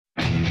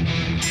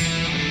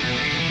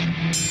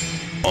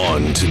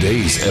On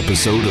today's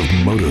episode of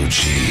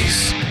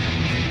MotoCheez.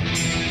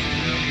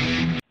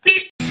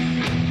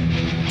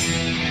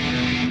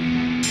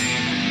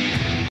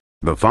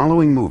 The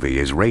following movie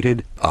is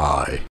rated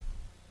I.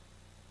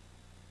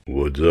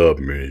 What's up,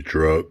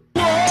 Minitruck?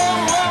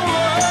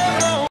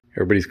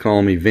 Everybody's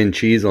calling me Vin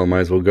Cheezel, might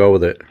as well go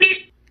with it.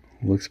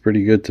 Looks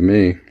pretty good to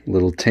me. A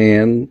little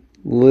tan,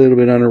 a little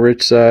bit on the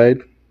rich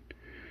side.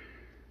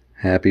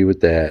 Happy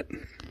with that.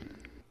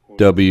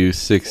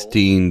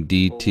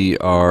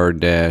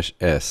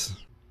 W16DTR-S.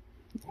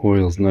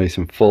 Oil's nice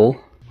and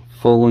full.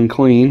 Full and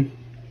clean.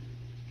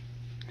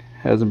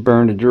 Hasn't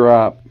burned a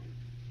drop.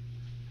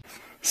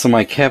 So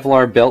my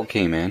Kevlar belt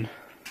came in.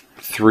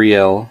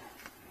 3L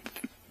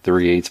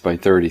 3/8 by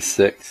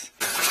 36.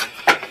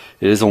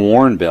 It is a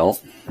worn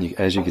belt,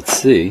 as you can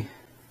see.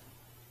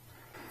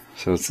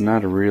 So it's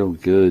not a real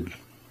good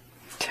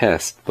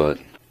test, but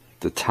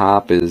the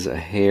top is a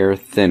hair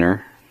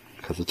thinner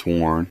because it's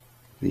worn.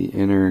 The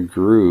inner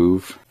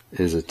groove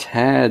is a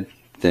tad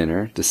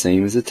thinner, the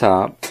same as the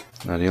top.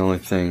 Now the only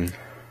thing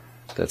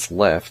that's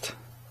left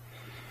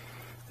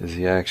is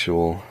the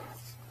actual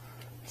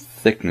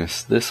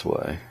thickness this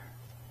way.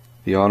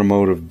 The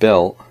automotive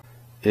belt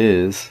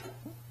is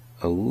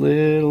a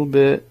little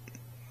bit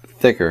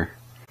thicker.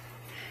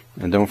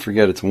 And don't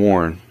forget it's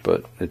worn,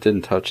 but it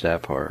didn't touch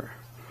that part.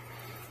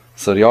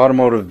 So the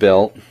automotive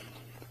belt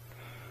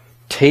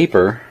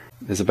taper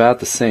is about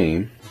the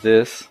same.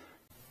 This,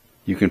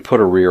 you can put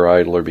a rear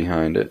idler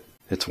behind it.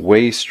 It's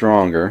way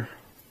stronger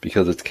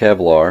because it's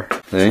Kevlar.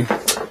 See?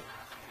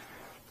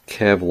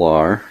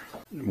 Kevlar,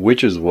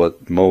 which is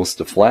what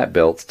most of flat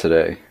belts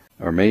today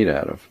are made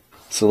out of.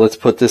 So let's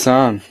put this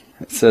on.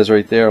 It says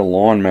right there,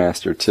 Lawn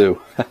Master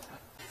too.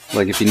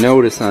 Like if you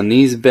notice on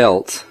these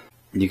belts,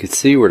 you can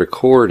see where the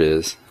cord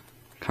is,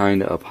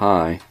 kind of up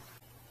high.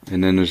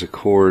 And then there's a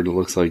cord that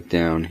looks like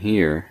down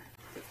here,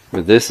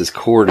 where this is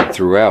corded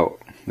throughout.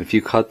 If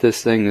you cut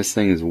this thing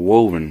is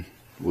woven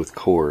with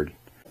cord.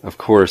 Of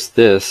course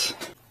this,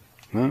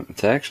 well,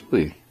 it's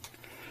actually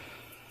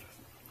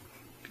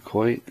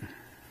quite,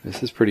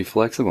 this is pretty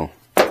flexible.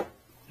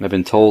 I've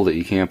been told that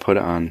you can't put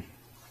it on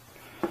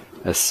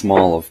as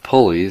small of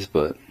pulleys,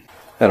 but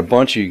I had a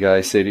bunch of you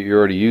guys say that you're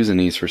already using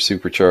these for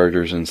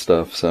superchargers and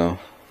stuff, so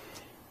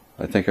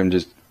I think I'm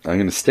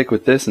going to stick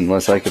with this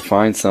unless I could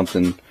find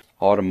something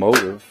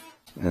automotive,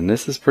 and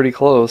this is pretty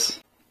close.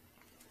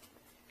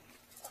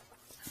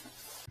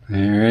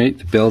 Alright,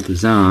 the belt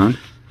is on.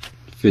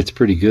 Fits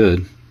pretty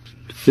good.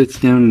 Fits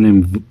down in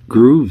them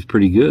grooves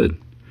pretty good.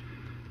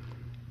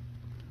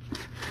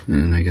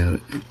 And I got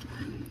it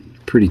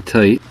pretty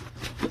tight.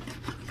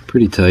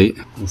 Pretty tight.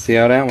 We'll see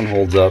how that one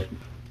holds up.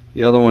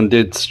 The other one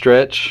did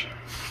stretch,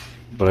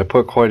 but I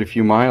put quite a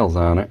few miles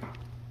on it.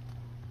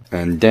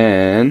 And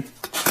then,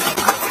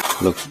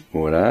 look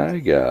what I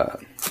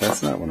got.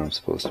 That's not what I'm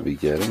supposed to be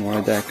getting.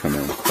 Why'd that come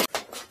in?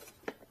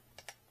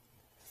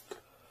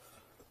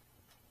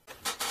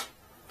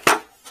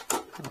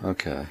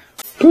 Okay.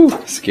 Whew,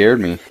 scared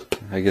me.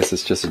 I guess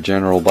it's just a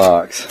general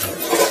box.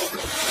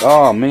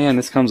 Oh man,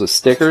 this comes with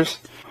stickers.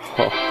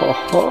 Ho, ho,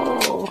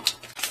 ho.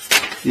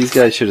 These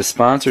guys should have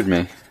sponsored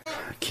me.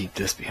 Keep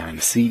this behind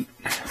the seat.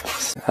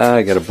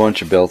 I got a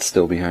bunch of belts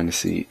still behind the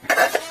seat.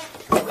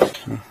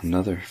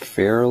 Another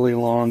fairly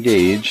long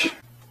gauge.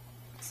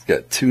 It's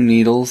got 2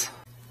 needles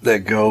that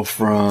go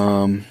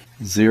from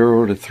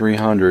 0 to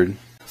 300.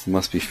 It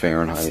must be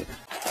Fahrenheit.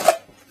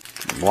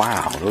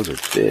 Wow, those are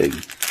big.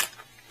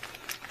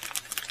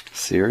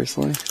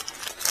 Seriously?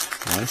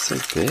 Why so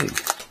big?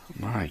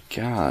 My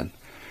God.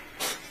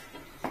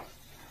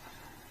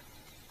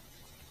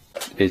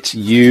 It's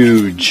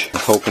huge. I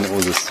was hoping it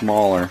was a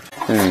smaller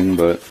thing,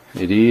 but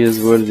it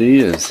is what it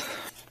is.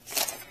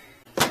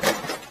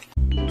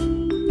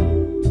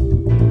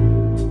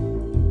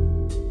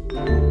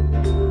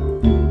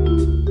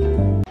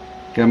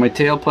 Got my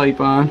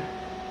tailpipe on.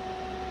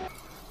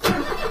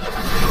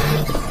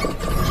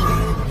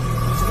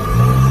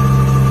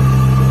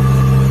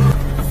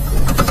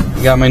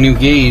 Got my new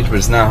gauge, but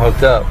it's not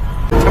hooked up.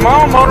 Come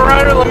on, Motor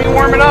Rider, let me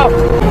warm it up.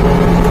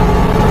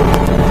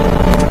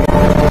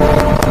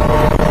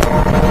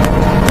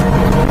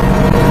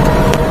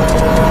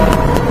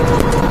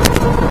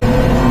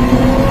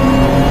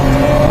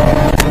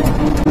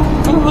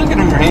 Oh, look at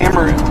him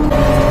hammer it.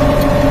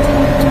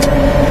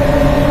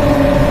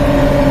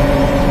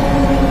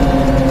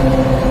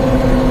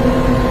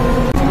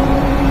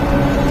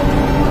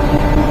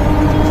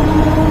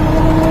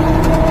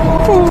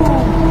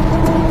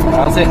 I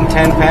was hitting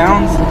 10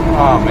 pounds.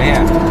 Oh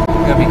man,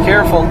 gotta be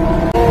careful.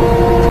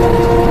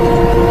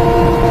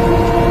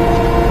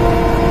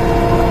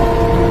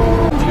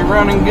 You're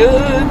running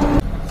good.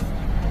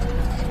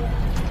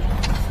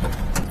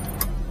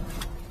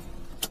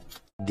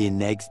 The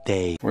next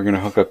day. We're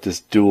gonna hook up this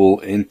dual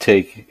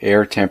intake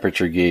air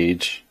temperature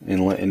gauge,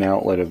 inlet and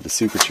outlet of the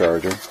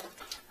supercharger.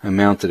 I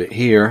mounted it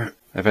here.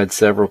 I've had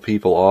several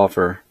people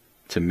offer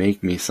to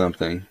make me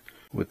something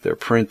with their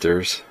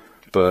printers,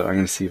 but I'm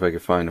going to see if I can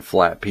find a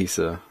flat piece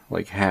of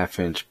like 1/2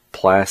 inch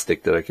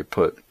plastic that I could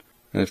put.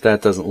 And if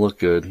that doesn't look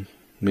good,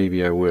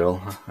 maybe I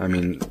will. I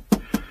mean,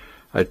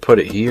 I'd put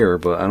it here,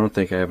 but I don't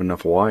think I have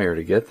enough wire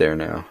to get there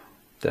now.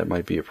 That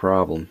might be a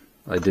problem.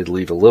 I did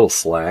leave a little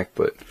slack,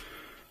 but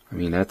I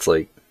mean, that's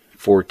like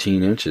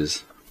 14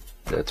 inches.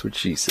 That's what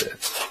she said.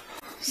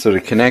 So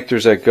the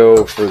connectors that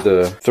go for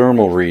the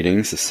thermal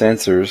readings, the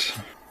sensors,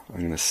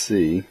 I'm going to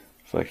see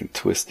if I can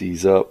twist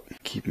these up,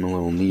 keep them a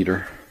little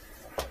neater.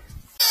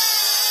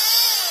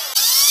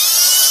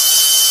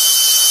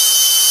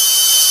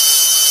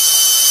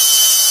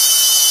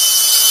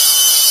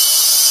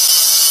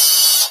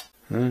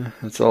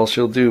 That's all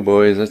she'll do,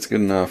 boys. That's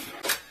good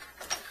enough.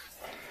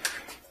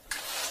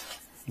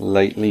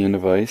 Lightly in the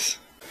vise.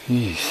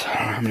 Jeez, I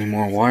don't know how many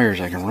more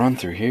wires I can run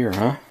through here,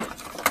 huh?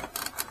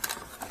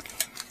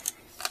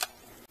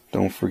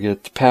 Don't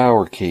forget the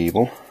power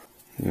cable.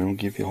 They don't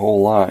give you a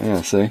whole lot.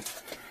 Yeah, see?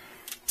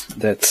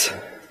 That's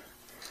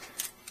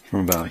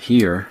from about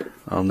here.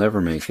 I'll never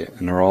make it.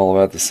 And they're all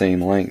about the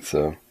same length,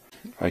 so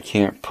I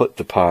can't put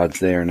the pods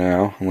there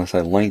now unless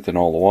I lengthen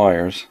all the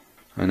wires.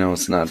 I know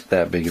it's not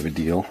that big of a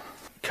deal.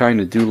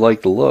 Kinda do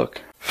like the look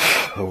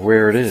of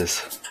where it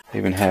is. They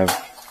even have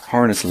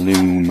harness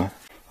loom.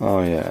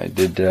 Oh yeah, I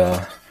did,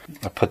 I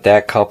put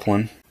that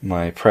coupling,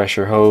 my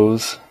pressure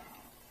hose,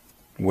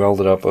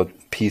 welded up a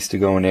piece to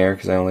go in there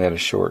because I only had a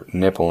short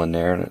nipple in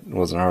there and it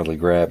wasn't hardly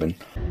grabbing.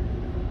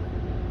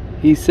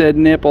 He said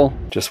nipple.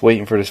 Just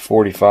waiting for this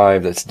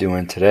 45 that's due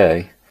in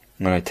today.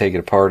 When I take it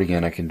apart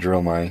again, I can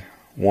drill my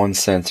one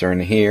sensor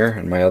in here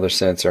and my other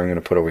sensor I'm going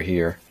to put over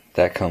here.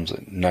 That comes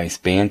with nice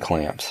band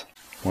clamps.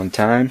 One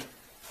time,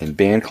 and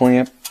band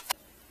clamp.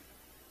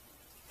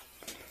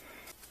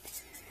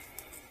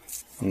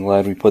 I'm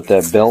glad we put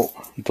that belt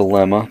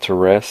dilemma to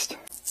rest.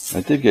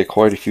 I did get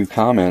quite a few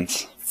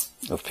comments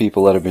of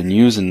people that have been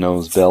using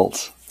those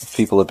belts.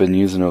 People have been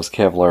using those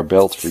Kevlar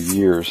belts for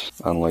years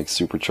on like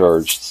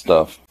supercharged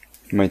stuff.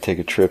 Might take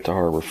a trip to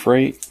Harbor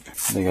Freight.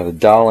 They got a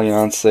dolly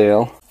on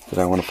sale that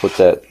I want to put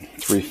that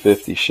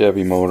 350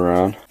 Chevy motor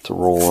on to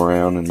roll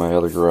around in my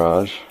other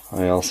garage.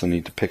 I also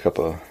need to pick up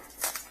a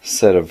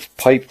set of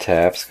pipe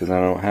taps because I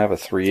don't have a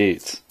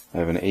 3/8. I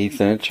have an 1/8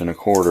 inch and a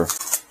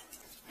 1/4.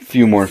 A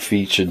few more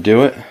feet should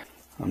do it.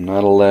 I'm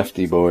not a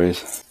lefty,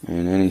 boys,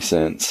 in any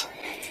sense.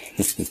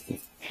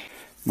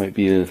 Might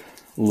be a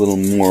little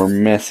more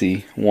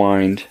messy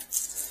wind,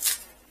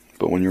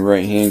 but when your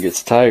right hand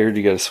gets tired,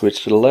 you got to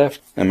switch to the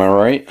left. Am I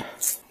right?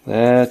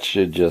 That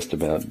should just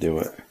about do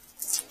it.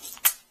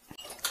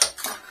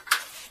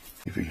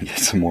 If we can get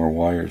some more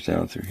wires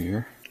down through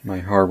here. My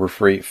Harbor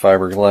Freight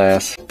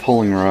fiberglass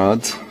pulling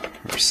rods,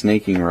 or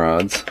snaking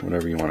rods,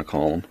 whatever you want to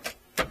call them.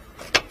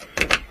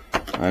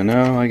 I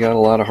know I got a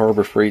lot of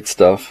Harbor Freight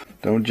stuff.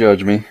 Don't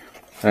judge me.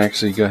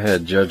 Actually, go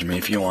ahead, judge me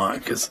if you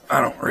want, because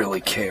I don't really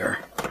care.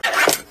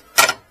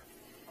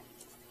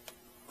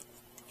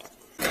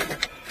 At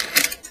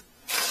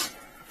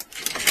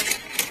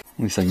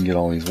least I can get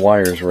all these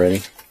wires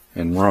ready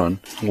and run.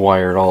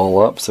 Wire it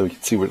all up so we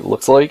can see what it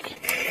looks like.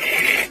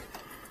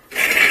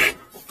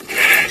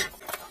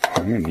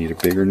 I'm going to need a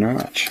bigger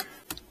notch.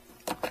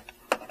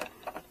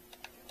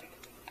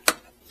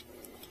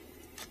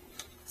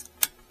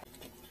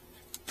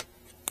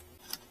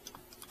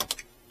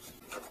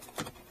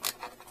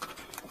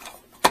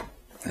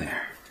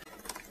 There.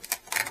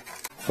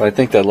 So I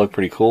think that'd look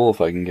pretty cool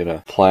if I can get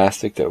a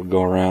plastic that would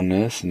go around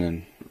this and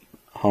then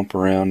hump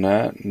around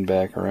that and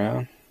back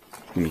around.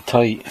 It's going to be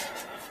tight.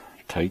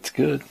 Tight's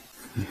good.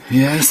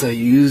 Yes, I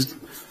used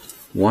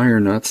wire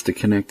nuts to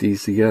connect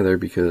these together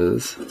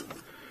because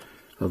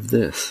of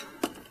this.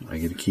 I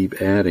gotta keep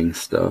adding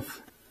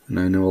stuff, and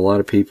I know a lot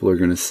of people are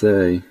gonna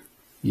say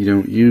you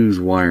don't use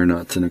wire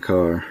nuts in a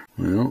car.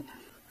 Well,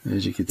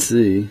 as you can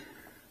see,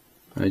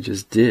 I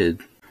just did.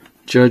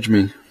 Judge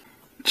me.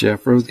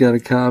 Jeffro's got a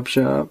cob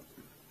shop.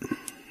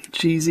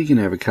 Cheezy can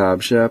have a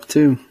cob shop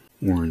too.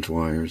 Orange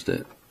wires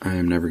that I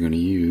am never gonna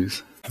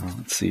use. Well,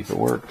 let's see if it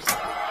works.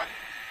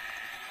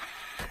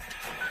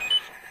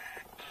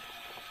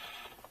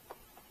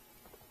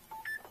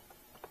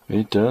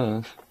 It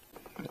does.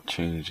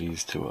 Change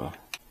these to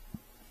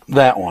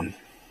that one.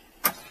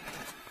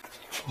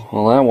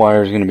 Well, that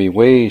wire is going to be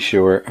way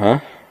short, huh?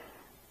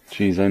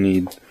 Geez, I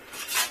need,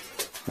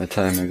 by the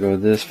time I go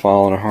this,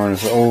 follow the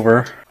harness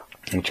over,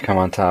 which come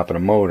on top of the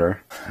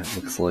motor. It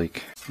looks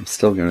like I'm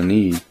still going to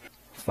need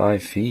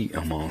 5 feet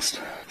almost.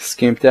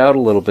 Skimped out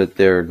a little bit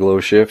there,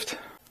 GlowShift.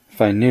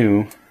 If I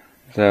knew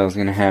that I was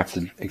going to have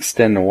to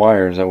extend the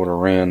wires, I would have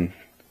ran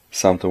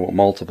something with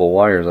multiple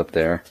wires up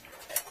there.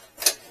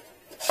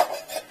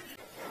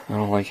 I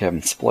don't like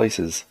having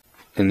splices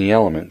in the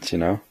elements, you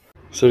know.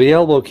 So the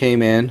elbow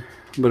came in,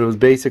 but it was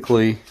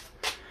basically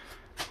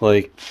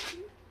like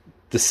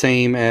the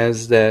same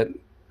as that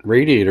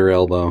radiator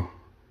elbow.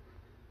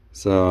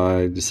 So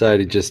I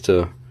decided just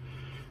to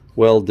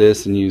weld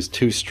this and use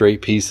 2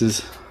 straight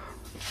pieces,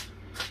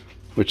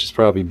 which is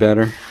probably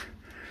better.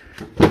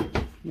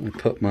 I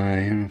put my,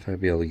 I don't know if I'll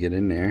be able to get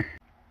in there.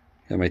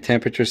 Got my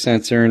temperature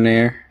sensor in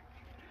there.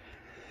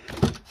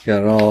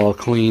 Got it all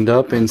cleaned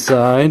up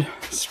inside,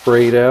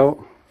 sprayed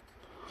out.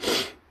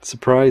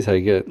 Surprised I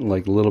get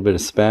like a little bit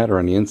of spatter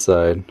on the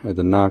inside. I had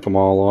to knock them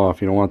all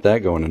off. You don't want that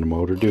going in the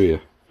motor, do you?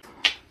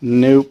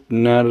 Nope,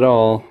 not at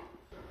all.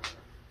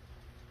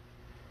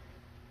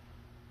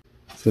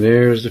 So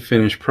there's the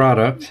finished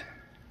product.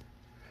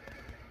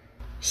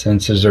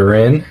 Sensors are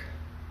in.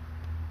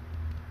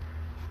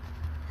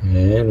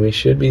 And we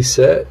should be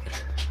set.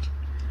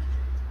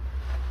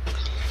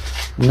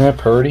 Isn't that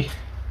pretty?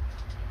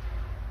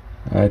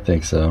 I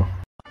think so.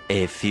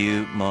 A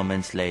few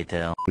moments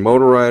later.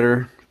 Motor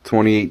Rider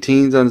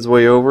 2018's on his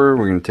way over.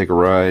 We're going to take a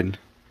ride,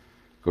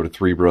 go to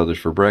Three Brothers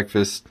for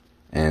breakfast,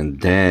 and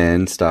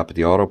then stop at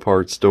the auto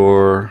parts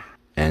store,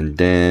 and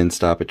then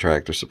stop at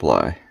Tractor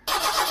Supply.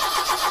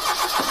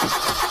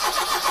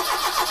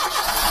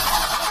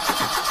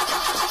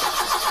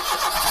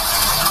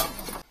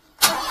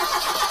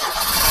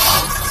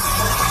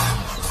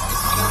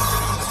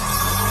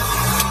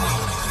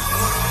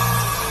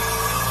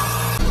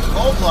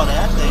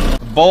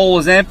 The bowl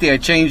was empty. I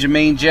changed the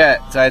main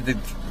jet, so I had to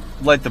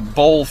let the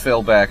bowl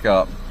fill back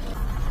up.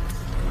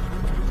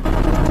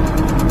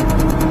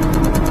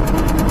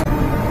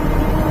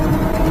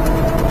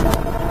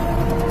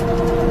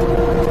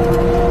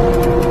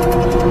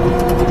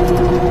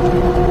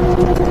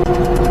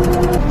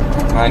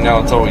 I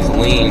know it's always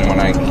lean when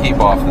I keep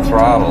off the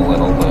throttle a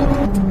little, but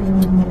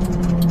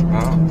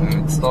oh,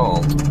 it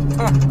stalled.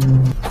 Huh.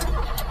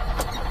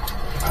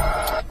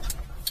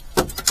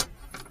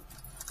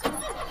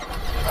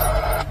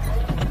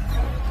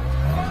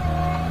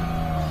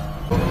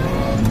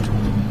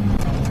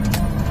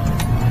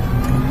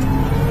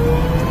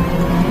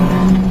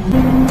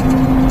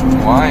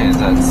 Why is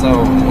that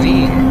so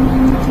lean?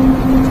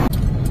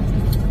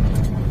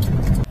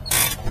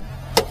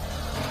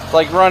 It's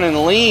like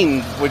running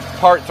lean with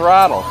part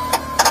throttle.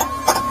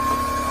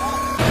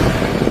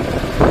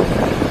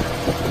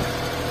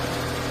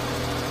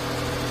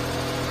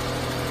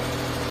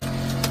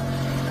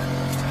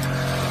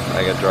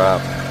 I got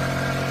dropped.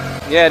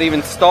 Yeah, it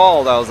even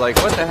stalled. I was like,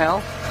 what the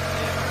hell?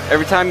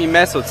 Every time you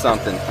mess with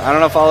something. I don't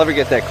know if I'll ever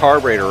get that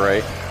carburetor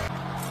right.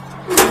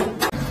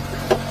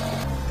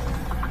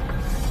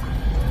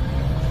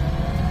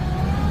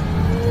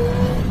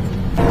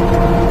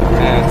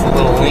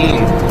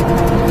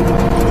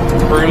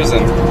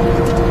 Cruising.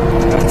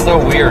 That's so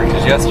weird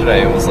because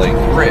yesterday it was like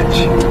rich.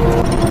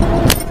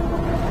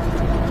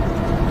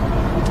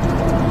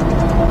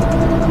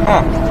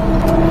 Huh.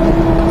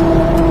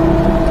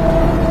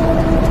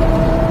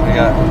 I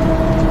got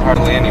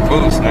hardly any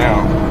boost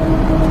now.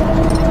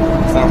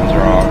 Something's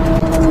wrong.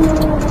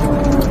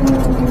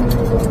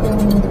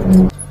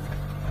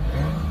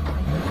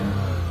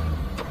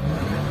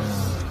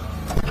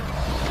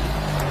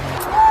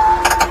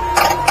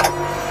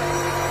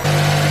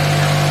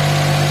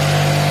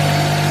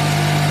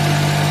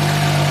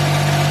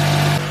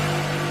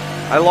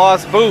 I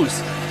lost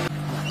boost.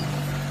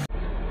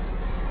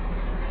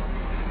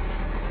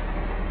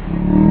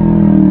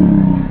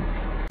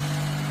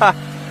 Ha!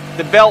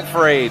 The belt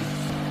frayed.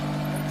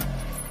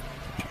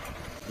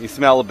 You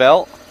smell the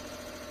belt?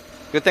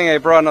 Good thing I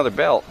brought another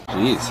belt.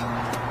 Jeez.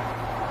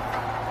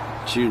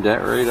 Chewed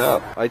that right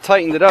up. I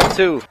tightened it up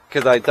too,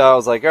 because I thought, I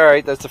was like,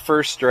 alright, that's the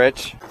first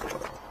stretch.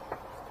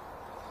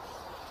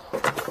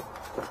 I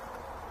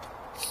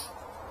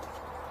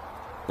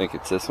think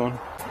it's this one.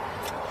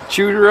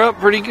 Chewed her up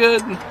pretty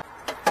good.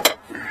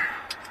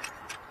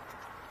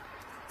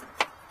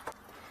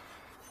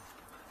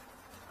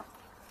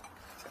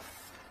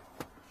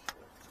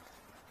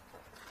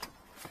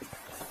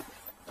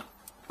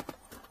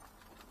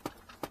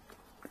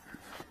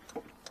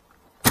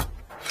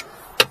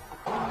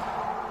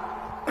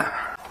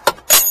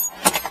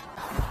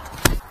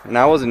 And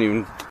I wasn't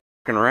even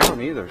f***ing around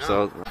either,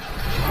 so.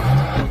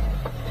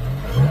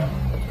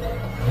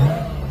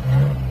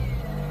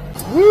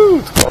 Woo,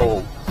 it's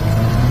cold.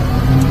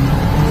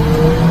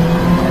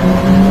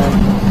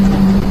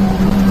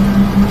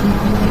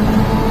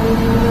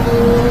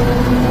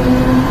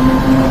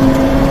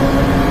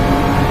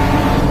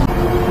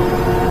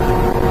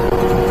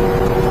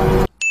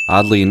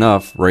 Oddly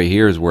enough, right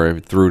here is where I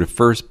threw the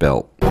first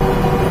belt.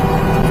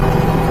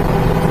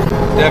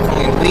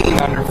 Definitely lean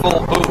under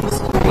full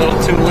boost. A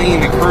little too lean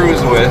to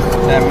cruise with.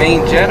 That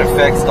main jet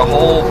affects the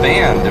whole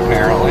band,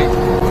 apparently.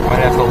 Might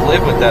have to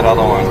live with that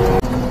other one.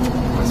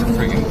 That's a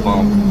freaking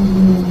bump.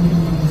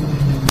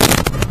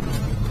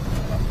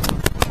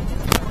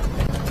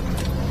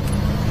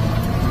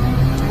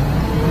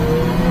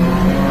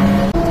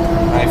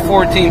 My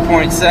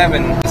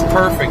 14.7 is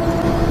perfect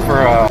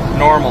for a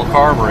normal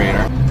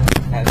carburetor.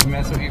 Had to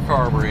mess with your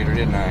carburetor,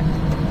 didn't I?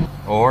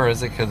 Or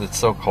is it because it's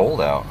so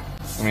cold out?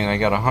 I mean, I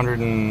got 100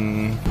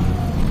 and...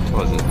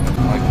 what was it?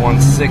 Like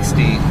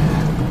 160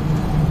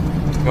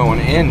 going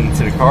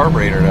into the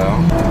carburetor, though.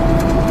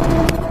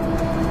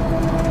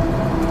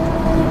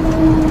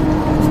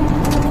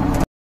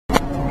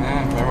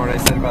 Remember what I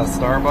said about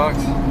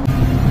Starbucks?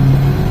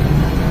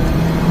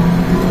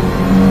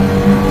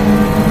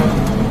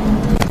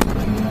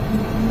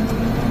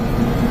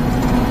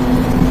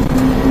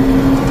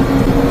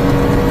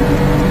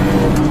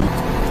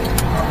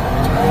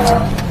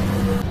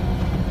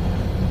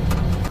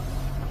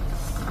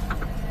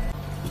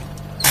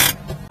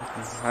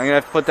 I'm gonna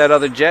have to put that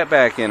other jet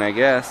back in, I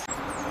guess.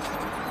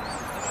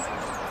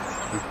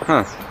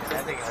 Huh. I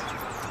think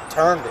I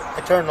turned it.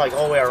 I turned like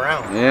all the way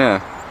around. Yeah.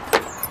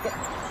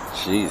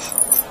 Jeez.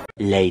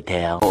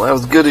 Later. Well, that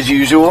was good as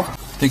usual. I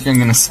think I'm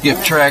gonna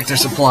skip tractor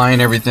supply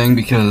and everything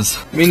because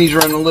Mini's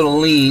running a little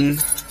lean.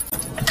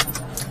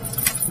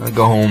 I'll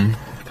go home,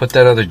 put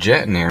that other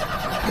jet in there.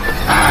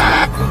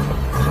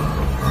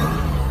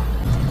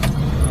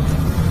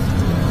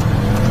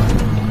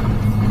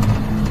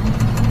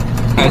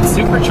 That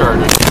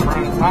supercharger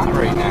running hot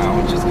right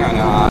now, which is kind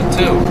of odd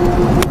too.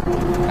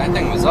 That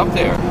thing was up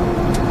there,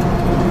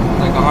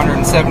 like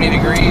 170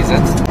 degrees.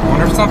 I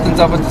wonder if something's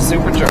up with the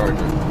supercharger.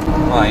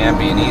 Well, I am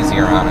being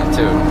easier on it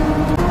too.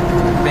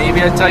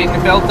 Maybe I tightened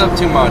the belt up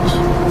too much.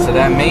 So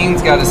that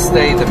main's got to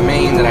stay the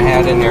main that I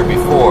had in there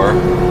before.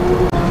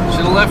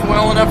 Should have left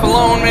well enough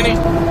alone, Mini.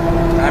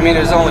 I mean,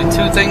 there's only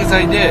two things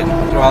I did.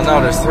 Well,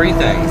 no, there's three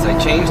things. I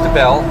changed the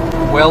belt,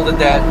 welded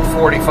that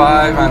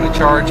 45 on the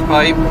charge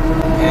pipe,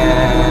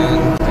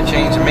 and I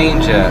changed the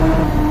main jet.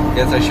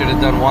 Guess I should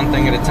have done one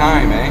thing at a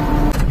time,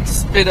 eh?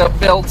 Spit up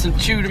belts and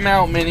chewed them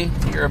out, Mini.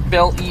 You're a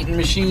belt-eating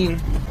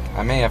machine.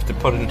 I may have to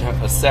put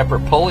a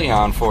separate pulley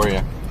on for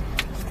you.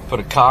 Put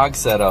a cog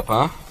set up,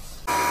 huh?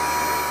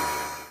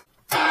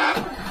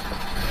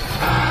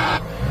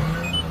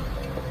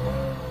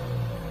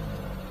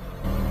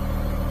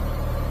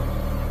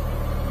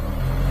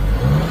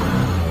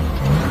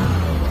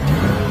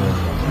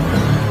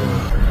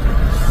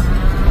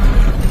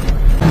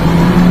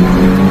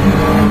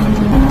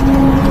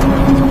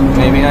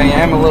 Maybe I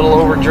am a little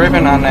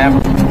overdriven on that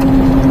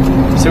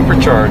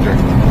supercharger.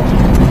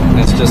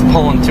 It's just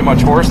pulling too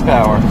much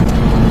horsepower.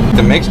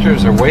 The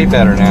mixtures are way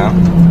better now.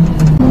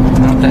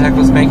 What the heck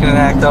was making it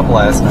act up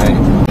last night?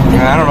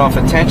 And I don't know if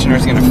a tensioner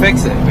is going to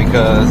fix it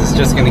because it's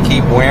just going to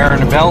keep wearing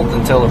the belt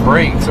until it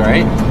breaks,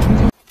 right?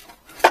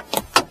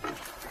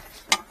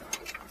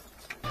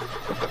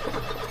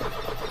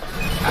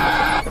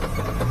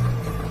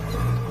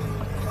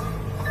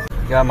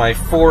 Got my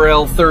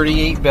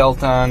 4L38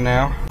 belt on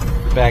now.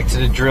 Back to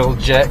the drill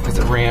jet because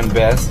it ran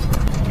best.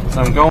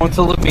 So I'm going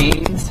to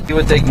Levine's, see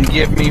what they can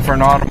give me for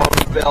an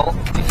automotive belt,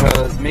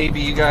 because maybe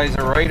you guys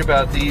are right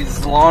about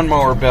these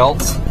lawnmower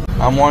belts.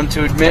 I'm one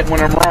to admit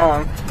when I'm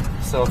wrong.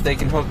 So if they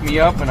can hook me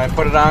up and I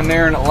put it on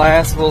there and it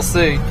lasts, we'll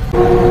see.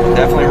 It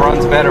definitely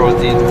runs better with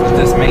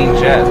this main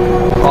jet.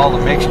 All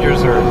the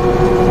mixtures are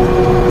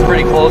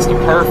pretty close to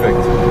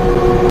perfect.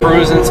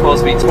 Cruising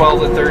supposed to be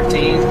 12 to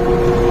 13.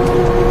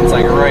 It's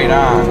like right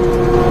on.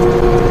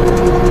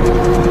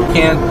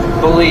 Can't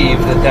believe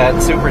that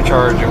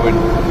supercharger would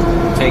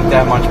take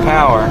that much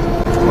power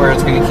where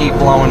it's going to keep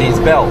blowing these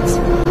belts.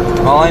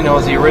 All I know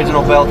is the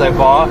original belt I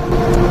bought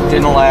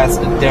didn't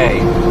last a day.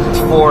 It's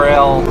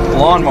 4L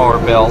lawnmower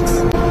belts.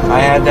 I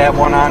had that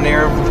one on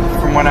there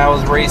from when I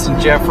was racing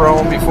Jeff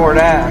Rowan before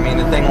that. I mean,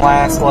 the thing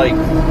lasts like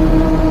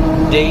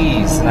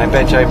days, and I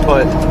bet you I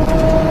put,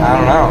 I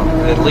don't know,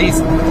 at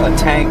least a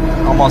tank,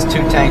 almost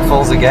 2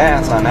 tankfuls of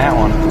gas on that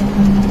one.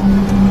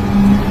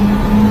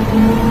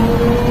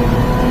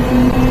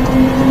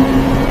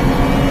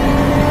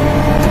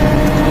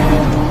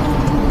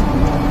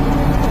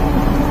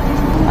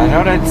 I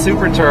know that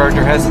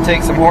supercharger has to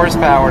take some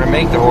horsepower to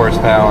make the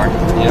horsepower.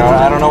 You know,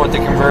 I don't know what the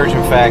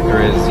conversion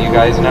factor is. You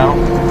guys know?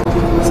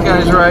 This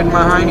guy's riding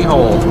my hiney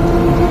hole.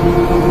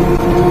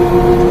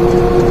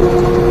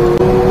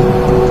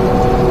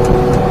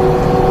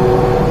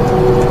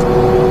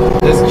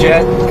 This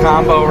jet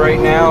combo right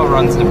now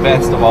runs the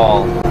best of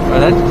all.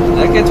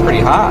 That gets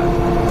pretty hot.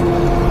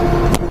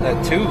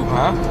 That tube,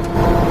 huh?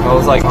 It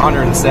was like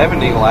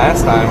 170 the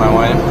last time I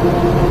went.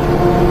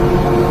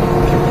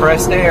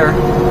 Compressed air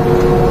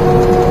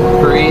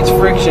creates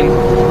friction.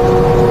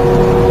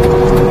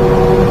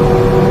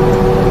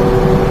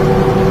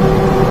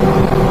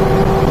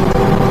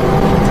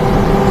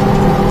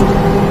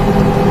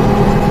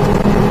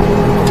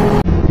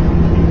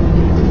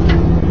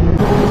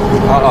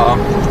 Uh-oh.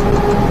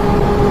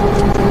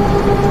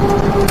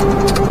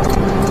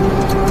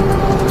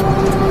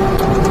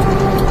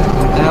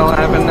 What the hell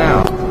happened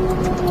now?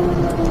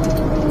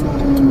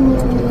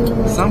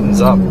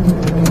 Something's up.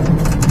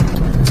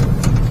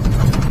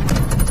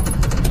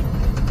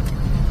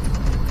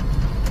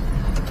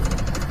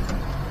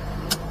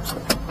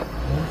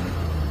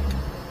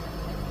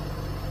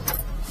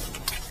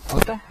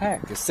 What the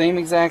heck? The same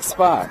exact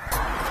spot.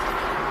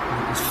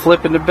 It's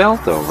flipping the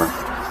belt over.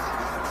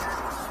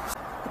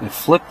 It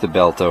flipped the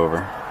belt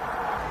over.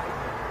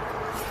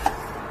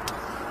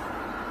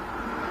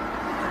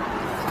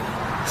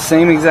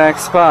 Same exact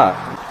spot.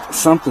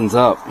 Something's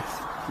up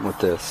with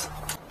this.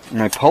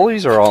 My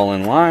pulleys are all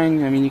in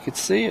line. I mean, you could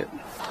see it.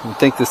 You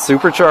think the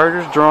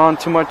supercharger's drawing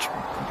too much?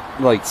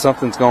 Like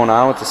something's going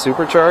on with the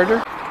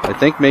supercharger? I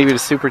think maybe the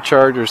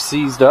supercharger's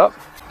seized up.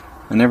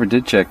 I never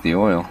did check the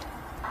oil,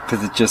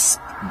 because it just,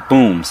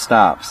 boom,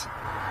 stops.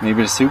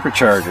 Maybe the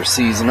supercharger's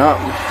seizing up.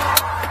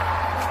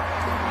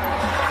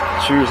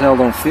 Sure as hell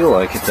don't feel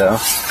like it though.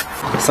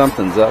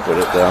 Something's up with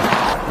it though.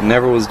 I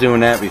never was doing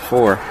that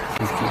before.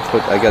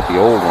 I got the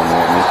old one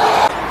with me.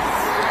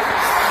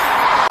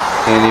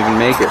 Can't even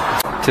make it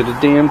to the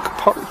damn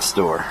parts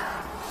store.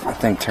 That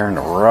thing turned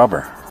to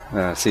rubber.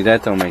 See,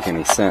 that don't make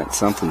any sense.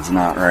 Something's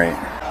not right.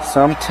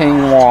 Something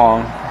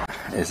wrong.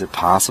 Is it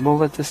possible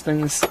that this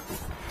thing is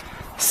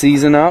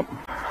seizing up?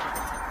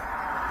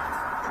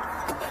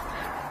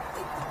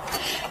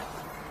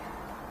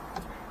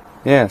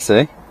 Yeah,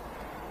 see?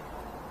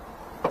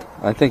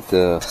 I think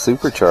the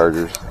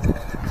supercharger's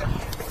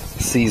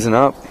seizing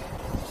up.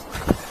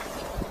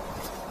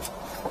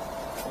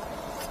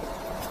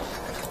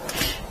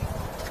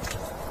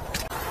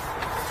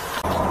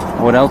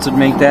 What else would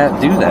make that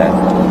do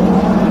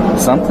that?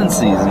 Something's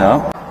seizing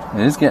up.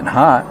 It is getting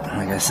hot,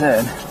 like I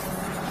said.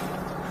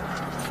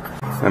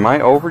 Am I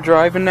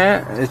overdriving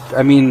that?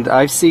 I mean,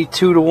 I see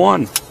 2 to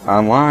 1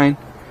 online.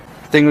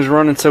 The thing was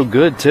running so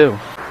good too,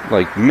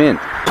 like mint.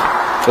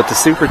 But the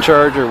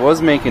supercharger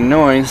was making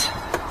noise.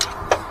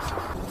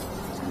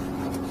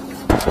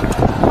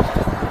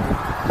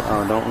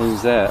 Oh, don't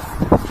lose that.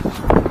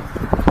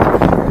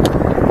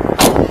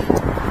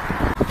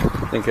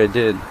 I think I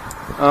did.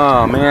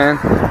 Oh man,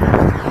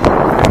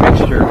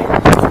 mixture.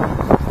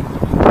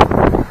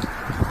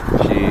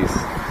 Jeez,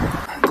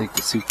 I think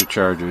the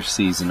supercharger's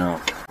seizing up.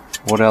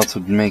 What else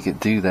would make it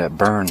do that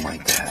burn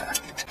like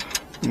that?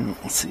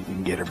 Let's see if we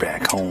can get her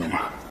back home.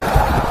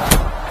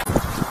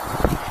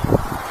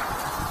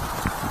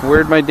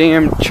 Where'd my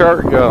damn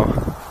chart go?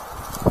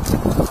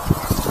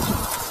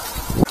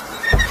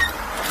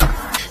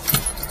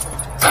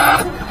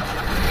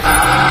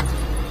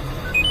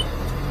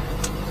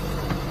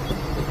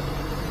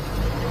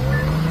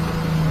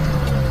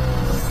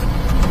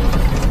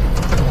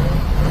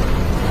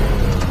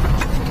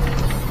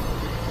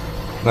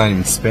 Not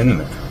even spinning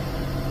it.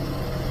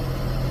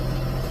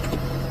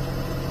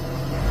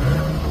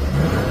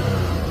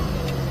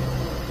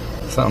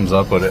 Something's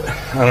up with it.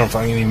 I don't know if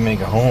I can even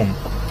make it home.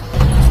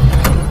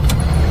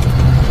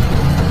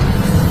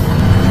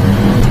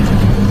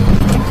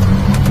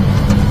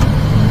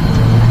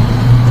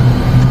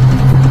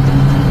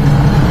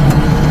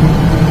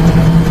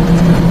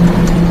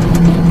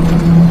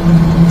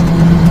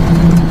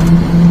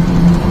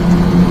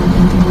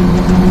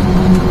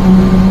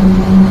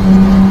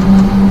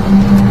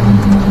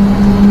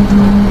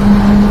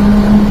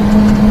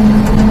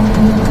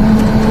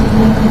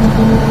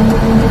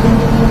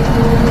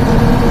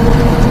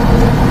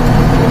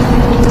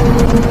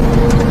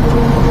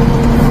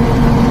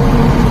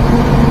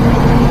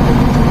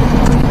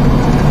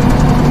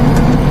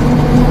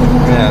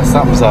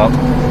 Something's up. I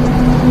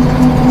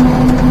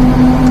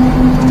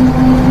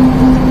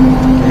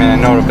mean, I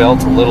know the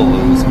belt's a little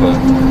loose, but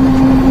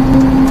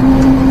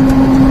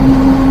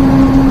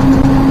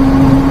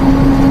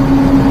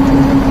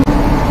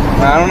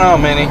I don't know,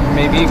 Minnie.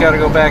 Maybe you gotta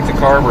go back to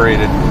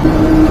carburated.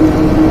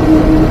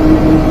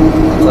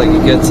 It's like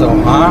it gets so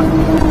hot.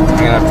 I'm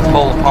gonna have to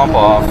pull the pump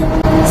off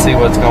and see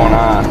what's going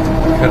on.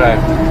 Could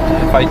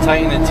if I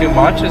tighten it too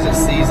much, is it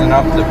seizing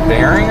up the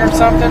bearing or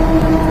something?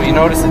 But you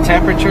notice the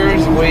temperature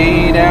is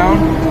way down.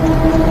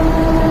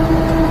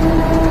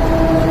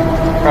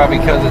 Probably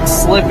because it's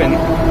slipping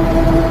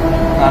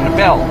on the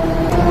belt.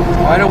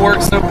 Why'd it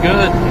work so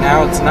good?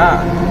 Now it's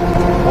not.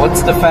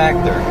 What's the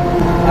factor?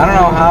 I don't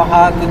know how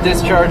hot the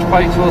discharge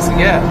pipe's supposed to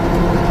get.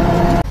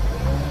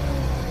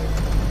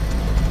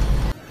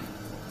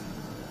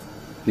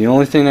 The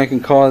only thing that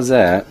can cause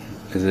that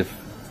is if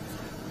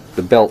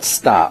the belt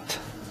stopped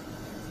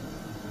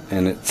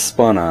and it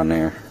spun on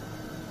there.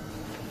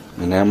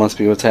 And that must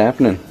be what's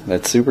happening.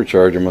 That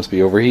supercharger must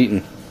be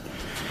overheating.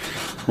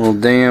 Well,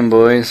 damn,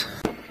 boys.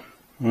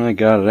 I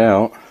got it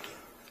out.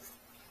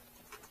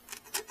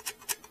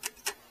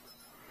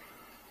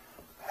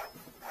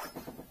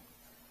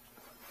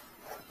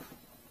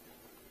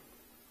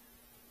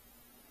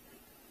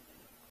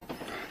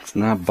 It's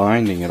not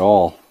binding at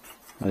all.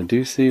 I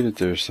do see that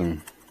there's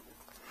some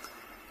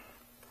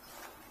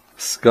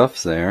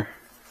scuffs there.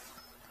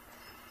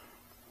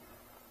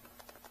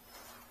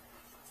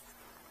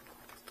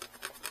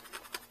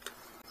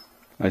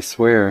 I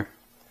swear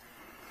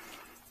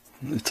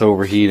it's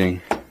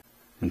overheating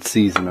and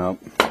seizing up.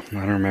 I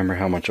don't remember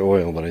how much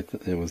oil, but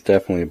it was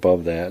definitely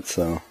above that,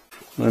 so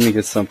let me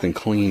get something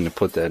clean to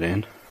put that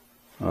in.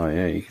 Oh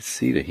yeah, you can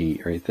see the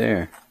heat right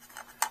there.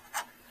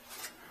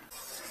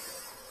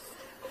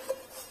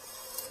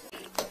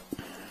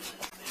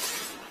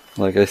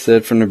 Like I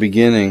said from the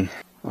beginning,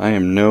 I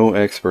am no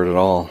expert at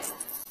all.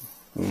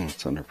 Oh,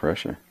 it's under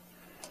pressure.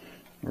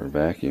 Or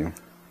vacuum.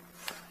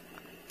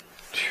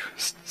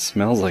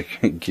 Smells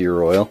like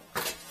gear oil.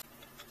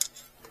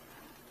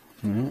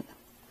 Yeah.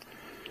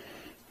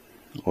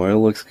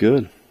 Oil looks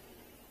good.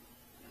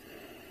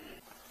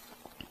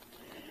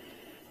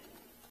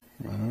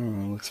 Oh,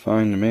 looks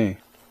fine to me.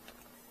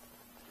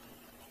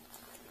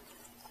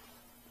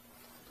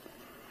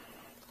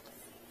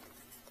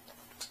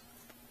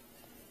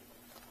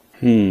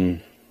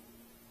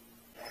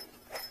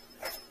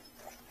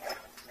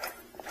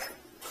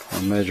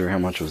 I'll measure how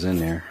much was in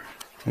there.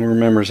 Who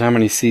remembers how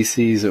many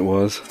cc's it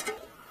was?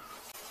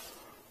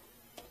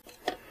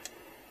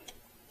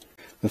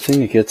 The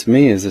thing that gets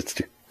me is it's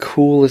the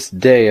coolest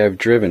day I've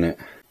driven it.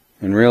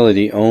 And really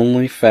the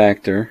only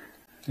factor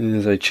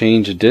is I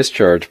changed a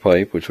discharge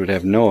pipe, which would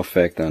have no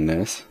effect on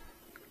this.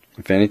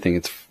 If anything,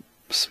 it's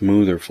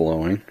smoother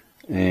flowing.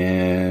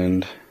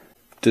 And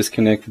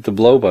disconnected the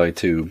blow-by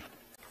tube.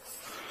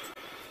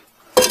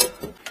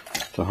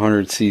 It's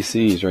 100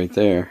 cc's right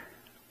there.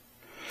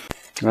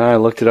 I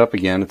looked it up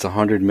again. It's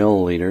 100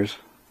 milliliters,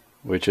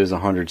 which is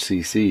 100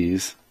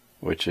 cc's,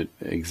 which it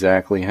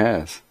exactly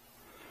has.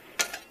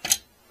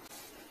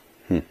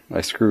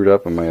 I screwed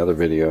up in my other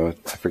video. I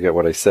forget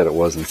what I said it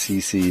was in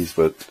cc's,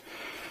 but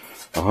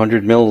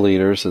 100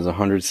 milliliters is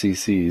 100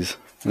 cc's.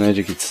 And as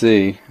you can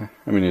see,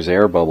 I mean, there's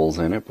air bubbles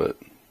in it, but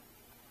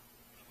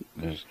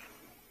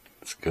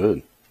it's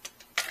good.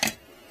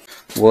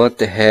 What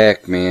the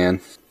heck,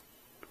 man?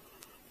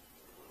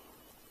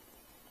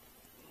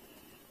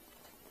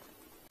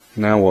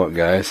 Now what,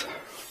 guys?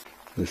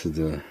 This is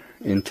the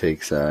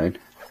intake side.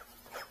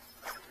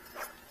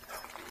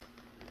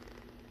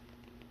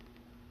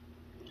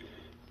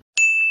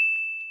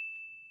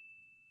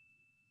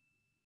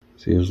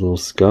 See those little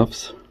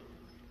scuffs?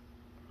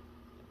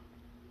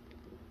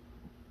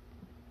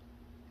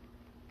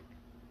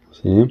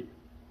 See them?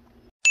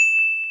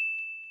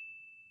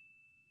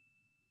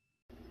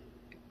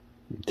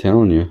 I'm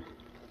telling you.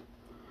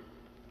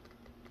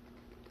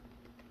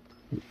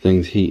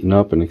 Things heating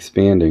up and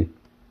expanding.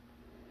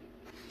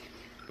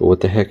 But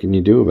what the heck can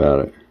you do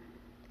about it?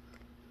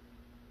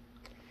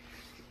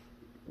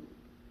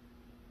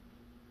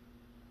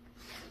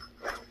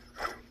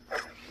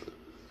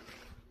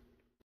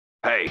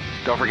 Hey,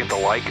 don't forget to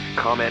like,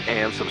 comment,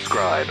 and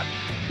subscribe.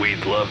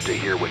 We'd love to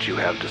hear what you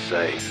have to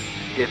say.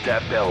 Hit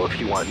that bell if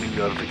you want new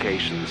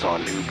notifications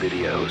on new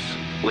videos.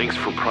 Links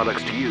for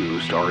products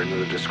used are in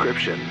the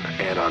description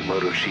and on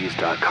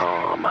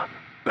MotoCheez.com.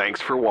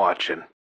 Thanks for watching.